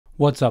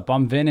What's up?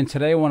 I'm Vin, and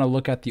today I want to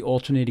look at the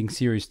alternating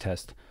series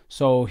test.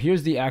 So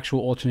here's the actual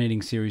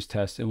alternating series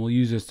test, and we'll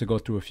use this to go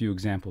through a few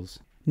examples.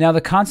 Now,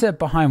 the concept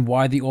behind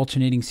why the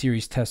alternating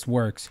series test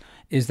works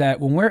is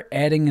that when we're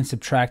adding and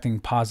subtracting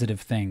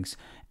positive things,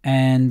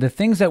 and the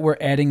things that we're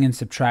adding and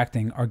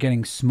subtracting are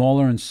getting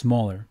smaller and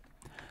smaller,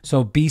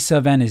 so b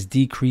sub n is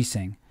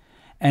decreasing.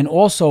 And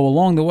also,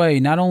 along the way,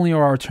 not only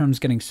are our terms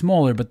getting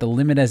smaller, but the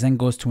limit as n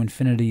goes to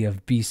infinity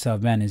of b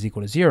sub n is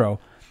equal to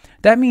 0.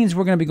 That means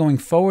we're going to be going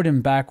forward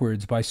and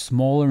backwards by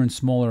smaller and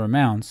smaller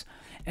amounts,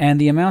 and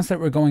the amounts that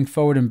we're going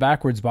forward and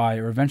backwards by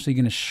are eventually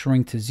going to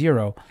shrink to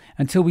 0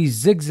 until we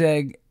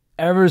zigzag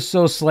ever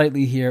so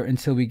slightly here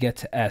until we get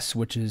to s,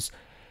 which is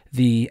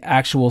the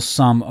actual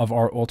sum of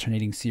our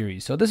alternating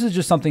series. So this is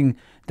just something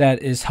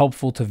that is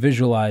helpful to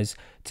visualize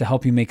to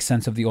help you make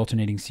sense of the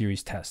alternating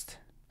series test.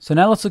 So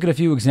now let's look at a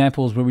few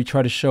examples where we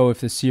try to show if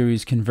the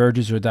series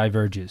converges or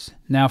diverges.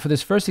 Now for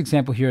this first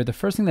example here, the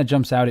first thing that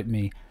jumps out at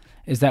me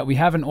is that we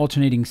have an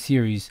alternating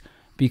series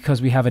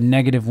because we have a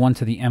negative 1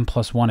 to the n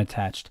plus 1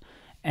 attached.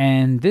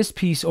 And this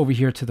piece over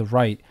here to the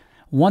right,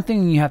 one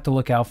thing you have to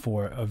look out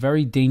for, a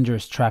very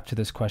dangerous trap to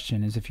this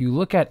question, is if you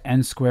look at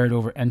n squared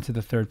over n to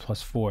the third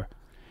plus 4,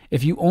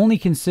 if you only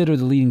consider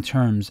the leading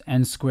terms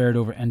n squared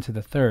over n to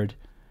the third,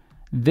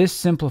 this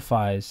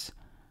simplifies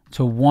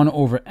to 1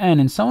 over n,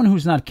 and someone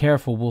who's not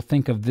careful will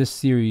think of this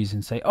series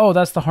and say, oh,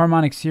 that's the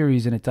harmonic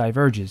series and it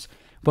diverges.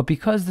 But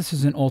because this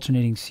is an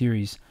alternating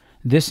series,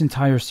 this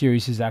entire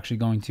series is actually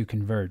going to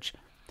converge.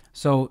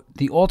 So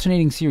the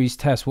alternating series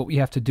test, what we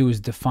have to do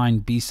is define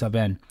b sub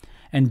n.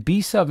 And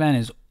b sub n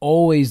is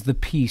always the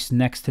piece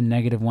next to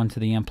negative 1 to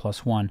the n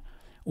plus 1,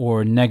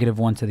 or negative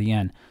 1 to the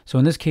n. So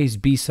in this case,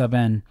 b sub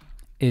n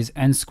is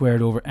n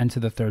squared over n to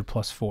the third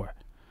plus 4.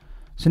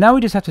 So now we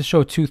just have to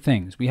show two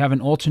things. We have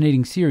an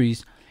alternating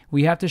series.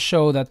 We have to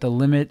show that the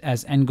limit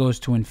as n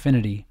goes to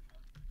infinity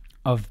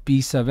of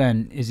b sub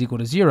n is equal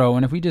to 0.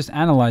 And if we just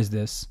analyze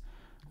this,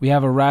 we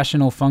have a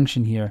rational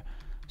function here.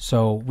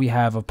 So we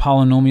have a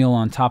polynomial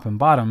on top and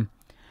bottom.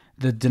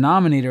 The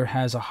denominator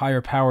has a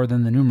higher power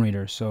than the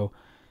numerator. So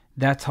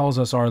that tells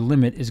us our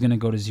limit is going to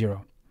go to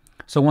 0.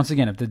 So once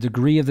again, if the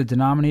degree of the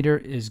denominator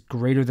is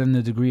greater than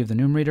the degree of the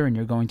numerator and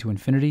you're going to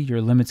infinity, your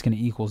limit's going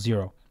to equal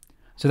 0.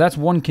 So that's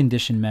one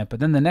condition met. But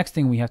then the next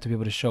thing we have to be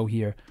able to show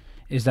here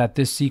is that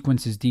this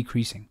sequence is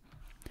decreasing.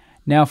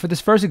 Now for this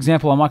first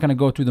example, I'm not going to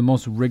go through the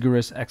most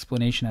rigorous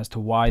explanation as to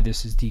why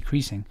this is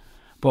decreasing.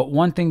 But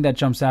one thing that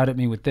jumps out at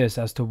me with this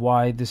as to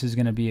why this is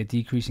going to be a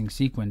decreasing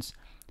sequence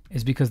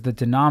is because the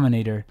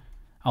denominator,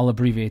 I'll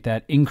abbreviate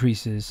that,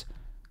 increases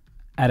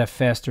at a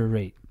faster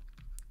rate.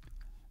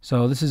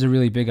 So this is a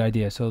really big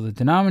idea. So the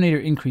denominator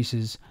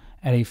increases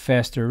at a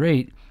faster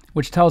rate,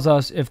 which tells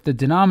us if the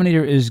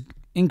denominator is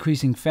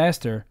increasing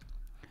faster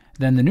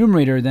than the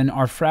numerator, then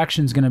our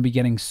fraction is going to be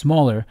getting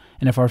smaller.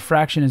 And if our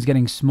fraction is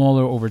getting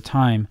smaller over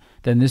time,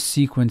 then this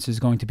sequence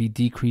is going to be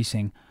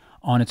decreasing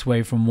on its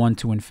way from 1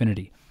 to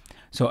infinity.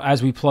 So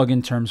as we plug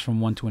in terms from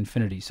 1 to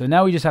infinity. So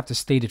now we just have to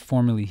state it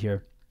formally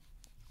here.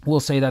 We'll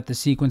say that the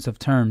sequence of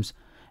terms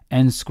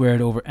n squared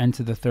over n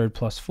to the third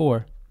plus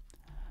 4.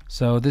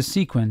 So this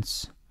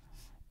sequence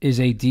is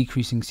a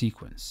decreasing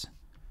sequence.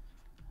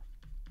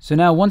 So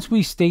now once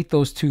we state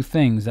those two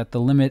things, that the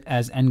limit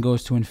as n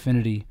goes to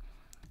infinity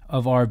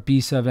of our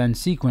b sub n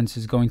sequence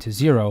is going to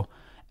 0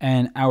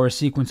 and our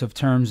sequence of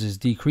terms is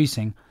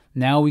decreasing,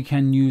 now we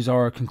can use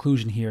our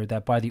conclusion here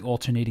that by the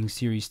alternating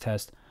series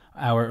test,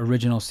 our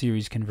original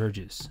series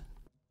converges.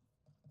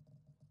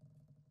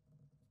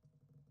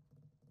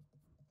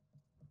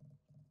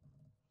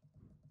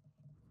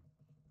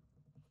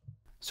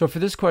 So for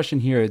this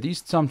question here,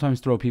 these sometimes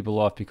throw people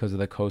off because of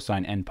the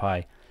cosine n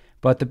pi.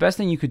 But the best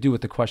thing you could do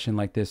with a question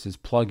like this is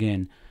plug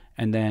in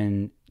and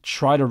then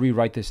try to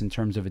rewrite this in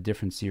terms of a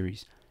different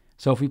series.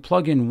 So if we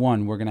plug in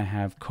 1, we're going to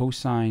have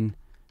cosine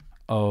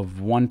of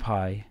 1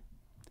 pi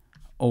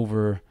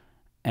over,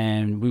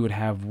 and we would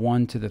have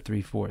 1 to the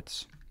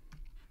 3/4.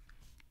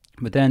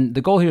 But then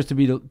the goal here is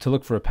to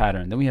look for a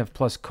pattern. Then we have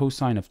plus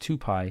cosine of 2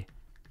 pi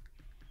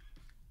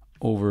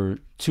over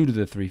 2 to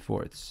the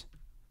 3/4.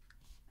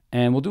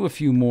 And we'll do a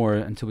few more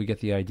until we get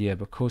the idea,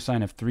 but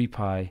cosine of 3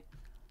 pi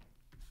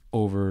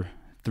over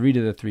 3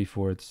 to the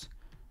 3/4.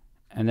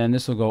 And then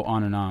this will go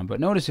on and on. But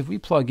notice if we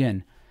plug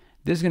in,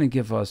 this is going to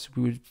give us,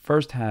 we would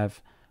first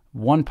have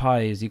 1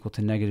 pi is equal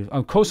to negative,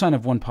 cosine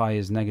of 1 pi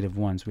is negative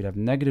 1. So we'd have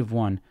negative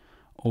 1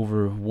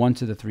 over 1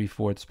 to the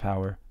 3/4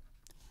 power.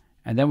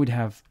 And then we'd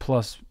have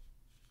plus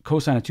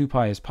cosine of 2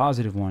 pi is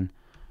positive 1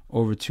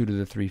 over 2 to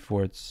the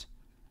 3/4.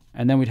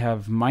 And then we'd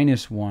have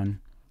minus 1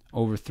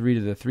 over 3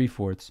 to the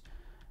 3/4.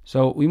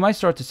 So we might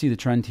start to see the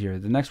trend here.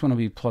 The next one will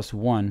be plus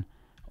 1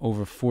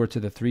 over 4 to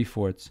the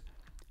 3/4.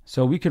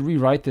 So we could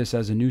rewrite this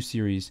as a new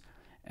series,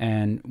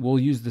 and we'll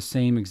use the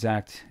same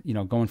exact,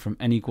 going from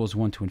n equals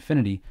 1 to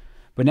infinity.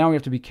 But now we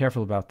have to be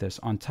careful about this.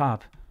 On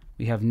top,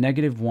 we have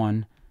negative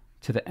 1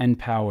 to the n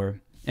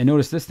power. And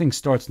notice this thing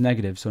starts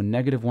negative, so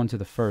negative 1 to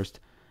the first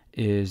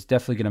is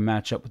definitely going to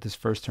match up with this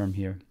first term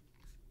here.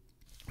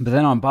 But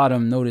then on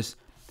bottom, notice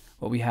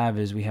what we have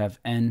is we have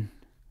n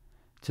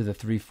to the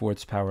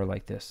 3/4 power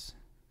like this.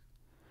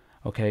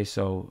 Okay,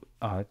 so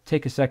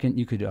take a second.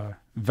 You could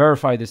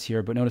verify this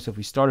here, but notice if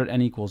we start at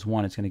n equals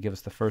 1, it's going to give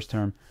us the first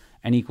term.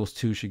 N equals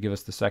 2 should give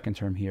us the second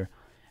term here,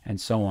 and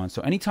so on.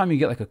 So anytime you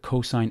get like a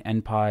cosine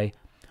n pi,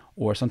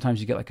 or sometimes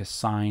you get like a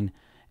sine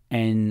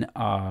n,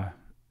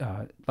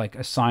 like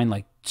a sine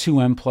like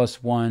 2m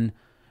plus 1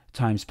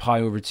 times pi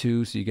over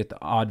 2, so you get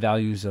the odd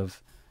values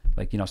of,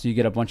 like, so you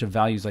get a bunch of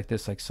values like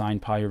this, like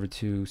sine pi over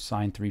 2,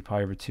 sine 3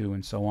 pi over 2,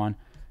 and so on.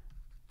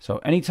 So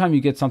anytime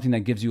you get something that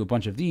gives you a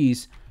bunch of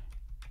these,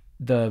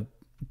 the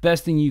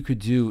best thing you could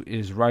do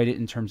is write it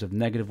in terms of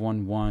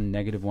 -1, 1,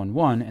 -1,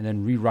 1, and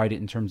then rewrite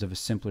it in terms of a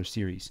simpler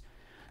series.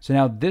 So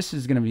now this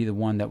is going to be the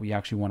one that we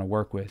actually want to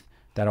work with,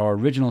 that our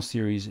original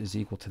series is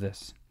equal to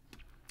this.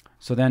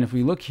 So then if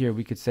we look here,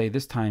 we could say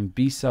this time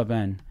b sub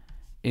n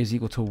is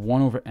equal to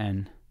 1 over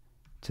n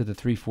to the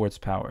 3/4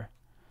 power.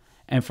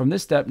 And from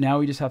this step, now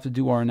we just have to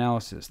do our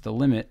analysis. The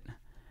limit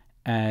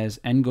as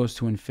n goes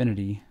to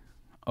infinity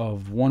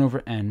of 1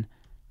 over n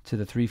to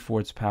the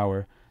 3/4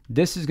 power.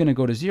 This is going to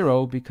go to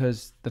 0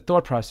 because the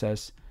thought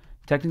process,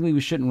 technically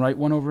we shouldn't write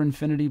 1 over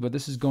infinity, but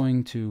this is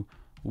going to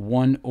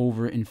 1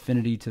 over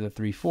infinity to the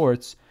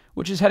 3/4,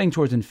 which is heading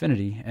towards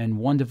infinity, and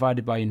 1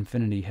 divided by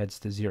infinity heads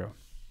to 0.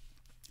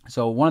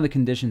 So one of the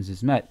conditions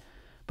is met,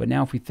 but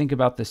now if we think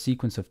about the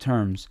sequence of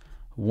terms,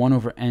 1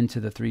 over n to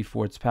the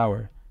 3/4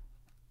 power,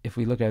 if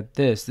we look at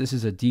this, this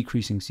is a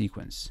decreasing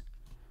sequence.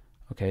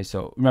 Okay,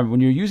 so remember,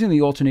 when you're using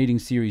the alternating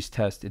series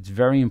test, it's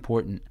very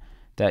important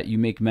that you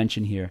make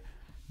mention here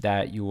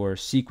that your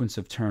sequence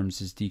of terms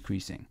is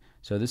decreasing.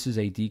 So this is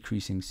a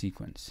decreasing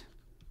sequence.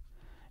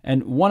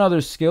 And one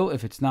other skill,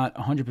 if it's not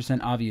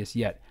 100% obvious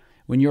yet,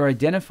 when you're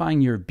identifying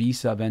your b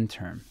sub n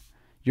term,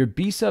 your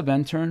b sub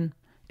n term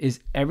is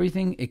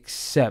everything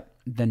except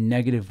the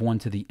 -1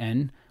 to the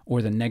n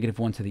or the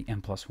 -1 to the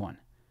n plus 1.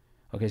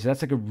 Okay, so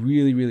that's like a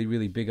really, really,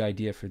 really big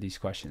idea for these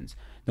questions.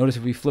 Notice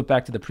if we flip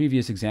back to the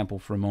previous example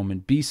for a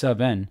moment, b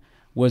sub n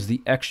was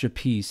the extra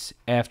piece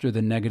after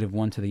the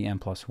 -1 to the n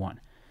plus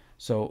 1.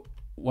 So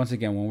once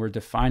again, when we're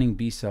defining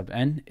b sub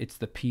n, it's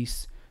the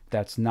piece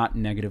that's not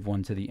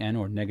 -1 to the n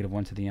or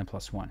 -1 to the n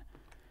plus 1.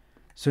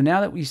 So now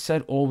that we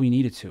said all we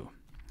needed to,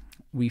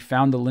 we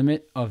found the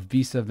limit of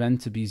b sub n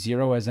to be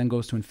 0 as n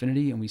goes to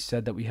infinity, and we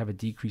said that we have a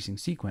decreasing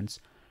sequence.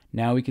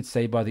 Now we could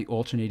say by the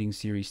alternating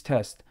series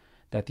test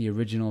that the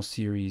original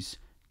series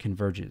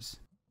converges.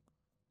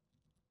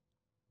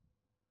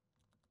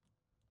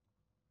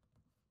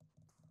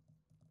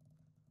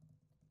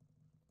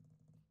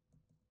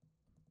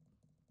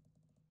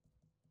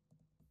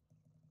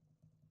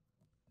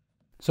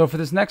 So for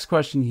this next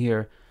question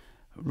here,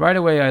 right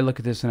away I look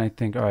at this and I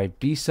think, all right,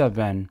 b sub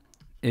n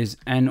is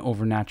n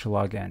over natural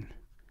log n.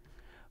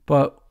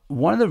 But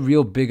one of the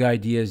real big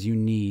ideas you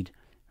need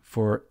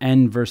for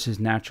n versus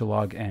natural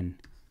log n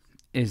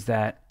is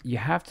that you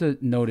have to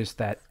notice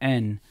that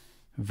n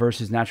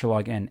versus natural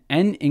log n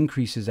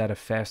increases at a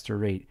faster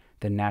rate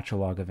than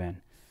natural log of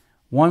n.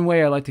 One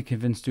way I like to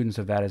convince students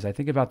of that is I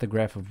think about the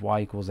graph of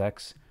y equals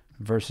x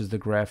versus the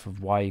graph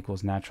of y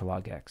equals natural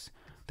log x.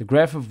 The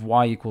graph of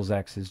y equals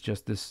x is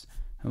just this.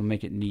 I'll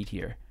make it neat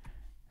here.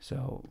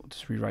 So we'll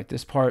just rewrite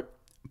this part.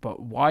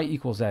 But y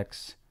equals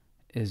x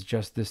is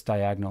just this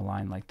diagonal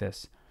line like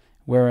this.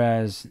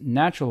 Whereas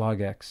natural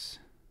log x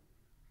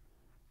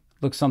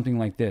looks something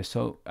like this.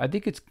 So I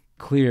think it's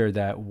clear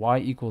that y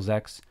equals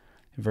x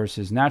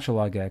versus natural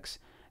log x,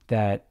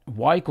 that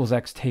y equals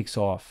x takes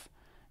off.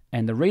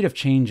 And the rate of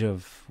change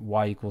of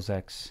y equals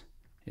x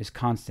is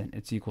constant.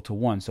 It's equal to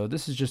 1. So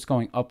this is just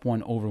going up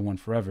 1 over 1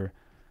 forever.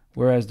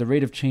 Whereas the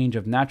rate of change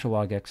of natural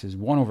log x is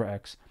 1 over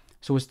x.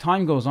 So as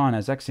time goes on,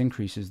 as x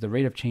increases, the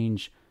rate of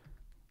change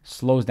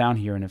slows down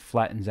here and it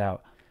flattens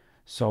out.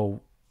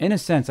 So in a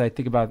sense, I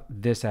think about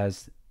this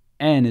as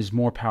n is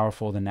more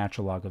powerful than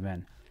natural log of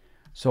n.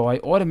 So I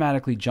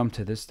automatically jump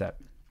to this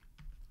step,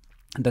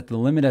 that the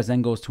limit as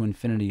n goes to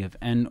infinity of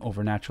n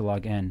over natural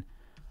log n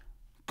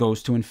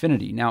goes to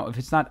infinity. Now, if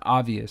it's not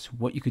obvious,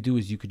 what you could do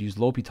is you could use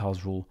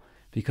L'Hopital's rule,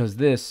 because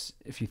this,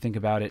 if you think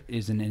about it,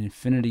 is an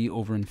infinity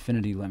over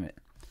infinity limit.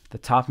 The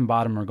top and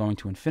bottom are going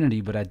to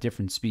infinity, but at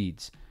different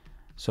speeds.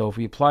 So if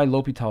we apply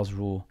L'Hopital's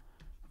rule,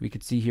 we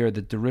could see here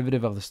the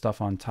derivative of the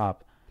stuff on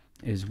top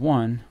is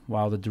 1,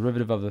 while the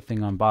derivative of the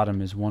thing on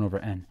bottom is 1 over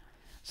n.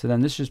 So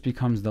then this just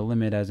becomes the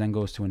limit as n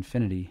goes to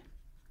infinity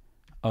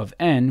of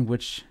n,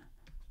 which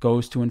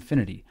goes to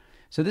infinity.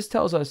 So this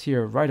tells us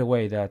here right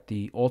away that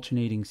the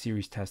alternating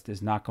series test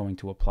is not going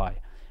to apply.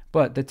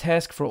 But the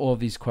task for all of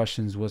these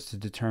questions was to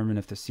determine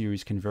if the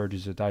series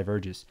converges or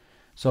diverges.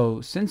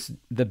 So since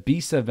the b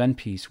sub n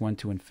piece went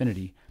to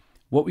infinity,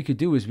 what we could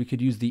do is we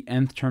could use the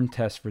nth term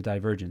test for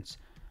divergence.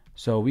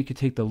 So we could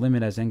take the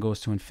limit as n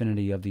goes to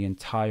infinity of the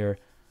entire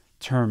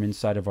term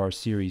inside of our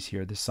series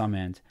here, the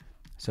summand.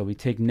 So we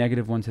take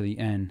 -1 to the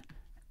n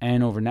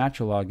over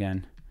natural log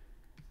n.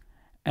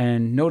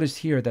 And notice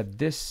here that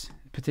this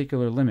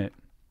particular limit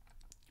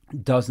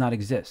does not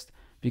exist,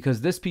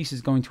 because this piece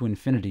is going to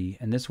infinity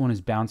and this one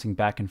is bouncing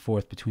back and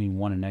forth between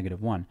 1 and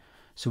 -1.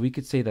 So we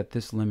could say that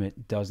this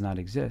limit does not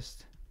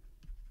exist.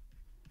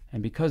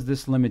 And because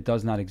this limit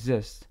does not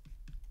exist,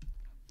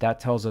 that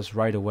tells us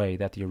right away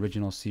that the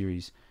original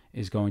series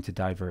is going to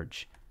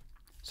diverge.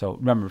 So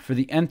remember, for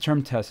the nth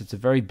term test, it's a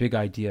very big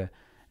idea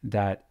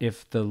that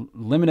if the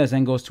limit as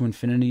n goes to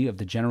infinity of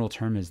the general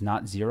term is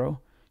not 0,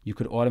 you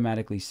could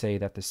automatically say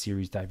that the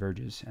series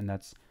diverges. And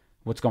that's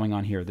what's going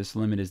on here. This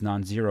limit is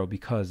non-zero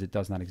because it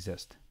does not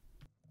exist.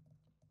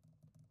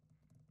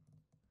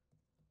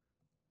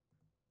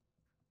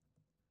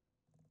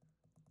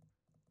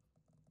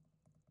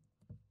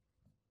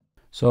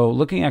 So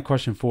looking at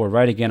question 4,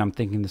 right again, I'm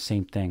thinking the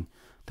same thing.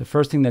 The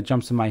first thing that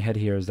jumps in my head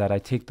here is that I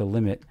take the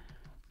limit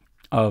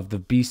of the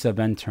b sub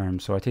n term.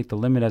 So I take the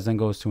limit as n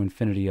goes to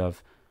infinity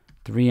of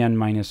 3n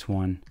minus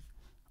 1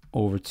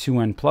 over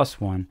 2n plus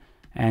 1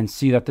 and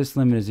see that this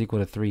limit is equal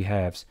to 3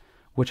 halves,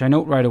 which I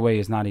note right away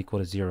is not equal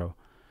to 0.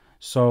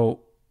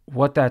 So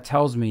what that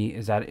tells me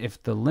is that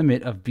if the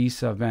limit of b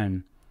sub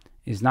n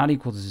is not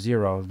equal to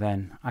 0,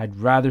 then I'd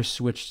rather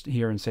switch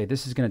here and say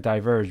this is going to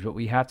diverge, but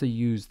we have to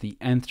use the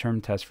nth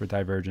term test for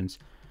divergence,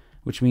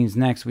 which means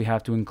next we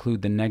have to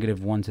include the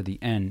negative 1 to the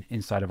n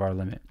inside of our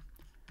limit.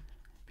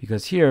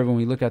 Because here, when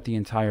we look at the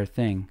entire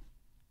thing,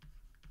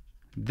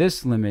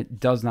 this limit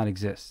does not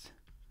exist.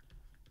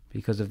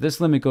 Because if this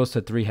limit goes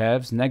to 3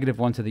 halves, negative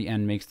 1 to the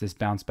n makes this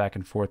bounce back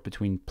and forth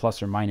between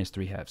plus or minus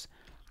 3 halves.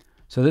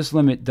 So this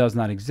limit does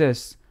not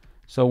exist.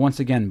 So once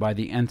again, by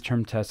the nth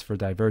term test for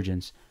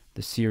divergence,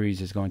 the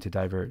series is going to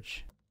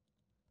diverge.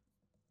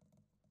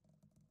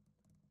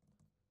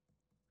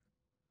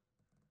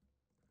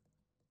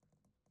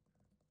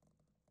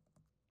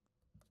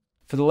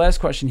 For the last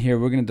question here,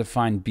 we're going to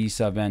define b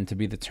sub n to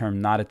be the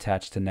term not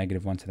attached to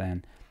negative 1 to the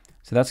n.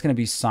 So that's going to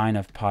be sine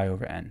of pi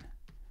over n.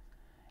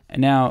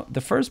 And now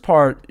the first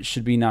part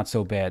should be not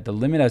so bad. The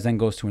limit as n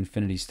goes to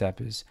infinity step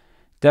is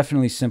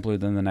definitely simpler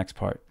than the next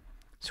part.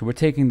 So we're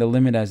taking the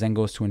limit as n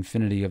goes to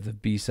infinity of the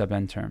b sub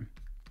n term.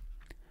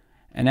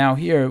 And now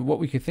here, what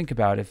we could think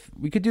about, if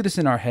we could do this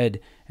in our head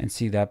and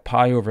see that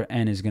pi over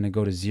n is going to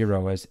go to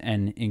 0 as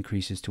n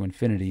increases to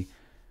infinity.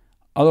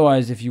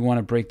 Otherwise, if you want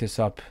to break this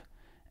up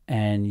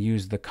and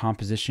use the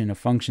composition of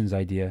functions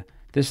idea,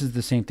 this is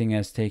the same thing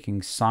as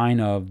taking sine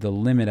of the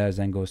limit as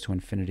n goes to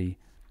infinity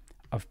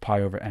of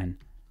pi over n.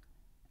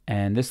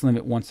 And this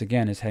limit, once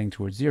again, is heading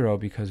towards 0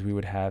 because we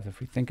would have, if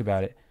we think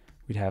about it,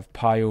 we'd have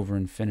pi over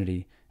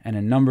infinity, and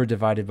a number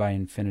divided by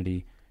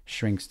infinity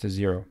shrinks to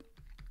 0.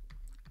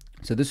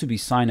 So this would be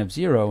sine of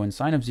 0, and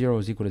sine of 0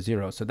 is equal to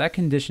 0. So that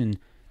condition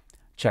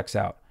checks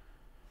out.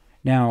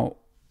 Now,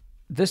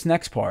 this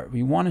next part,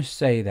 we want to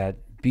say that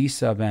b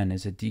sub n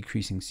is a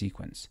decreasing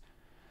sequence.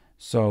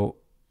 So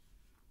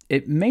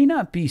it may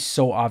not be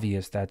so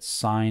obvious that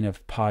sine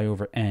of pi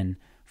over n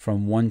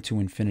from 1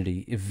 to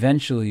infinity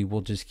eventually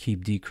will just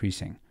keep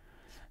decreasing.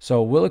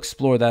 So we'll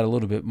explore that a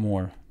little bit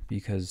more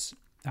because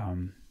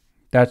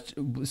that's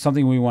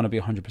something we want to be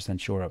 100%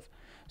 sure of.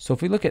 So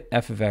if we look at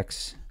f of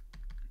x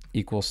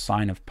equals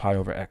sine of pi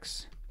over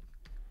x,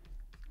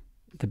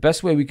 the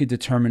best way we could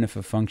determine if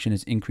a function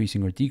is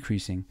increasing or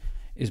decreasing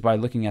is by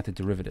looking at the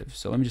derivative.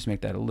 So let me just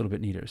make that a little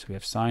bit neater. So we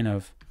have sine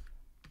of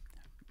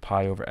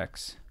pi over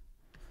x.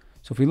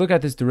 So if we look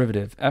at this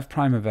derivative, f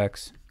prime of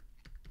x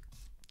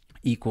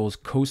equals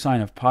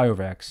cosine of pi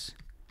over x.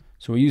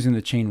 So we're using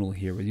the chain rule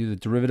here. We do the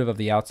derivative of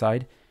the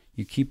outside,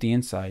 you keep the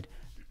inside,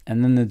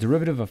 and then the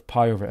derivative of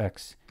pi over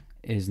x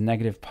is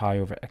negative pi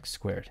over x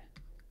squared.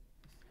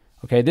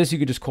 Okay, this you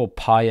could just call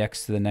pi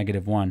x to the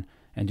negative 1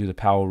 and do the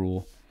power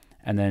rule,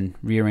 and then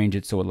rearrange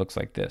it so it looks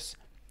like this.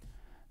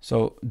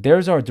 So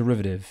there's our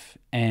derivative,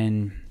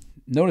 and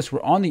notice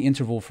we're on the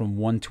interval from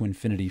 1 to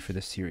infinity for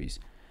this series.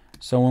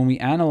 So when we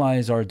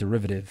analyze our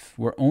derivative,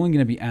 we're only going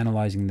to be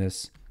analyzing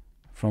this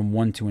from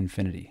 1 to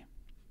infinity.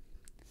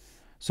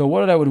 So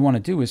what I would want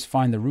to do is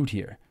find the root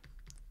here,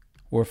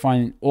 or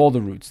find all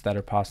the roots that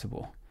are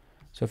possible.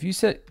 So if you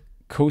set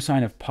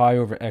cosine of pi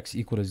over x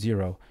equal to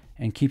 0,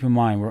 and keep in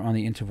mind we're on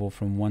the interval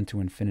from 1 to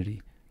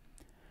infinity.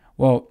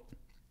 Well,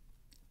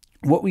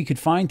 what we could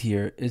find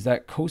here is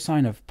that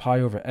cosine of pi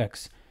over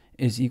x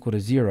is equal to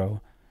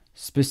 0,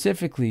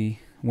 specifically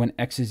when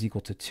x is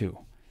equal to 2.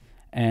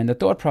 And the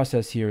thought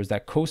process here is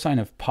that cosine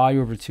of pi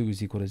over 2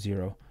 is equal to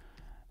 0.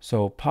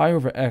 So pi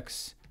over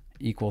x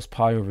equals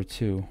pi over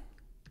 2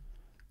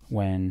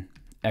 when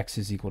x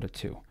is equal to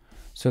 2.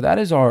 So that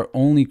is our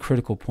only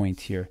critical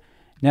point here.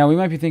 Now we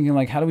might be thinking,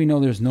 like, how do we know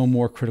there's no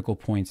more critical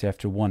points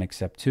after 1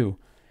 except 2?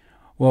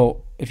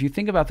 Well, if you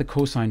think about the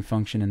cosine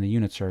function in the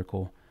unit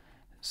circle,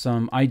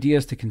 some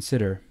ideas to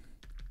consider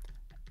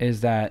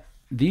is that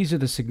these are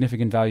the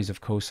significant values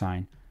of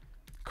cosine.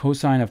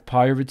 Cosine of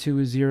pi over 2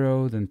 is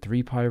 0, then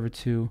 3 pi over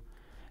 2.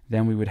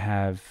 Then we would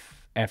have,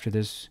 after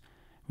this,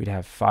 we'd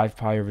have 5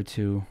 pi over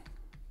 2,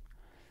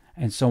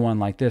 and so on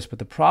like this. But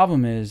the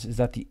problem is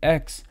that the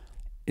x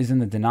is in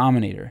the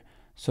denominator.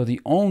 So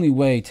the only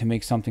way to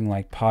make something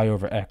like pi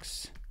over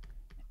x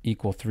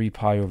equal 3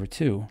 pi over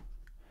 2,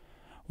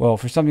 well,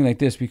 for something like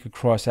this, we could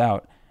cross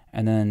out,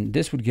 and then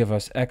this would give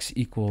us x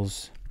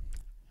equals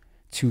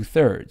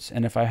 2/3.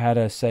 And if I had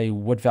to say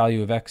what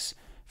value of x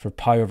for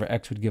pi over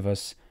x would give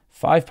us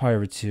 5 pi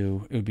over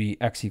 2, it would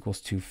be x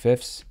equals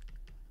 2/5,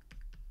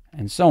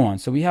 and so on.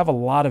 So we have a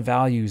lot of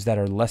values that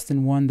are less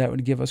than 1 that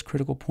would give us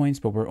critical points,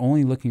 but we're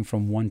only looking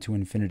from 1 to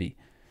infinity.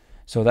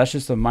 So that's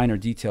just a minor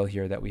detail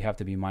here that we have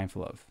to be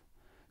mindful of.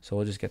 So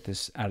we'll just get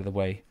this out of the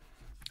way,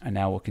 and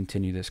now we'll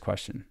continue this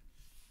question.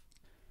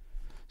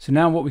 So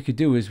now what we could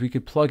do is we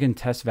could plug in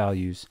test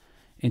values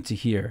into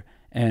here.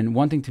 And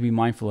one thing to be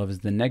mindful of is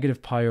the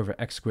negative pi over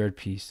x squared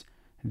piece.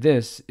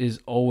 This is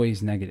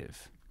always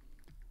negative.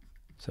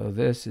 So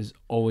this is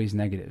always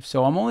negative.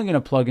 So I'm only going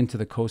to plug into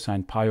the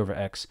cosine pi over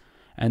x,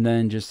 and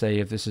then just say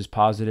if this is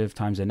positive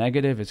times a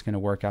negative, it's going to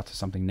work out to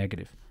something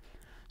negative.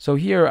 So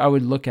here I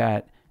would look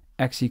at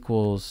x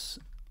equals,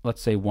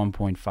 let's say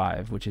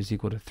 1.5, which is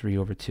equal to 3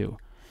 over 2.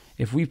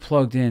 If we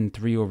plugged in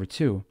 3 over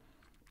 2,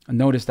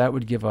 notice that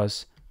would give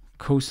us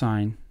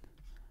cosine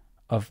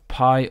of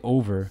pi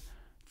over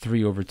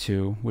 3 over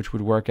 2, which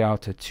would work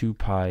out to 2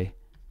 pi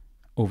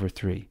over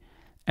 3.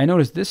 And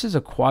notice this is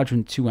a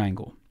quadrant 2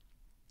 angle.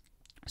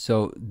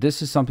 So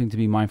this is something to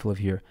be mindful of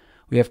here.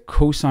 We have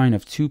cosine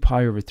of 2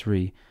 pi over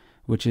 3,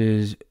 which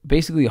is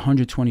basically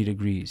 120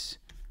 degrees.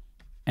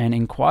 And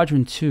in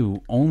quadrant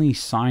 2, only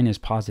sine is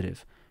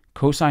positive.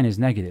 Cosine is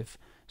negative.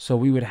 So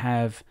we would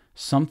have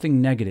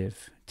something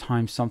negative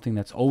times something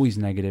that's always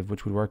negative,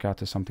 which would work out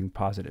to something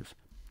positive.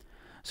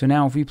 So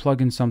now if we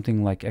plug in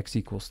something like x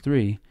equals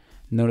 3,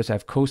 notice I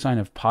have cosine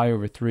of pi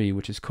over 3,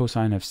 which is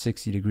cosine of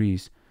 60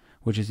 degrees,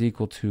 which is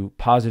equal to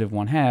positive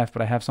 1/2,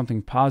 but I have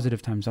something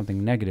positive times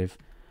something negative,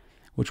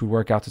 which would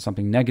work out to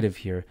something negative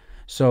here.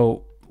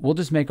 So we'll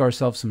just make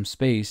ourselves some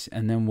space,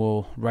 and then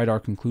we'll write our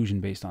conclusion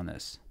based on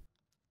this.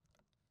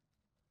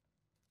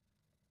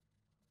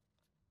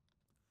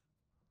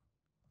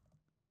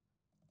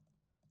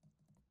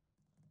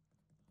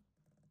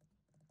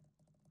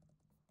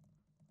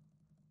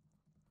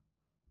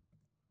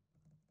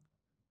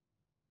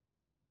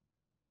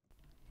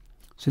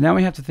 So now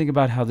we have to think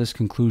about how this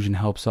conclusion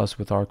helps us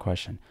with our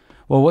question.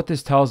 Well, what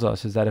this tells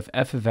us is that if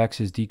f of x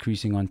is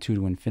decreasing on 2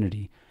 to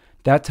infinity,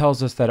 that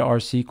tells us that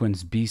our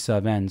sequence b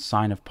sub n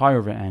sine of pi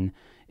over n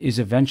is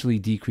eventually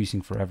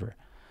decreasing forever.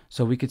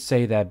 So we could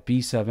say that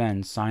b sub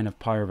n sine of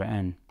pi over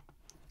n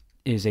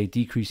is a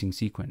decreasing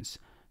sequence.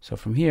 So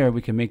from here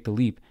we can make the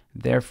leap.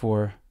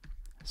 Therefore,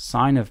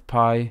 sine of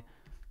pi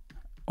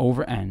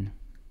over n,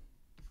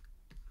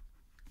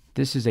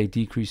 this is a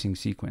decreasing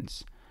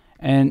sequence.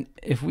 And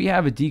if we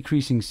have a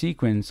decreasing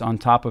sequence on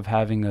top of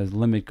having a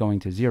limit going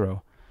to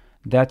 0,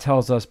 that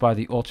tells us by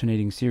the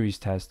alternating series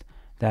test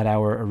that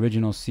our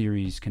original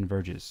series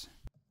converges.